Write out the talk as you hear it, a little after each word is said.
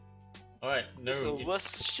Alright, It's no. the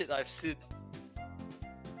worst shit I've seen.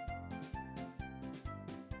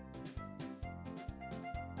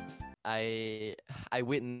 I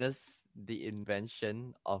witnessed the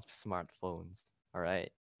invention of smartphones. All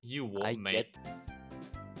right. You what, I mate?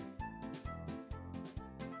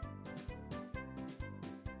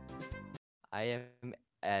 I am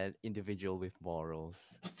an individual with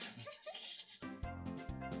morals.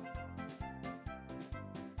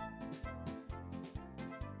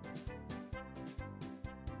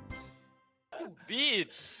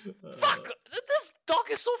 Beat! Fuck! This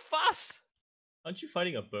dog is so fast! Aren't you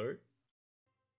fighting a bird?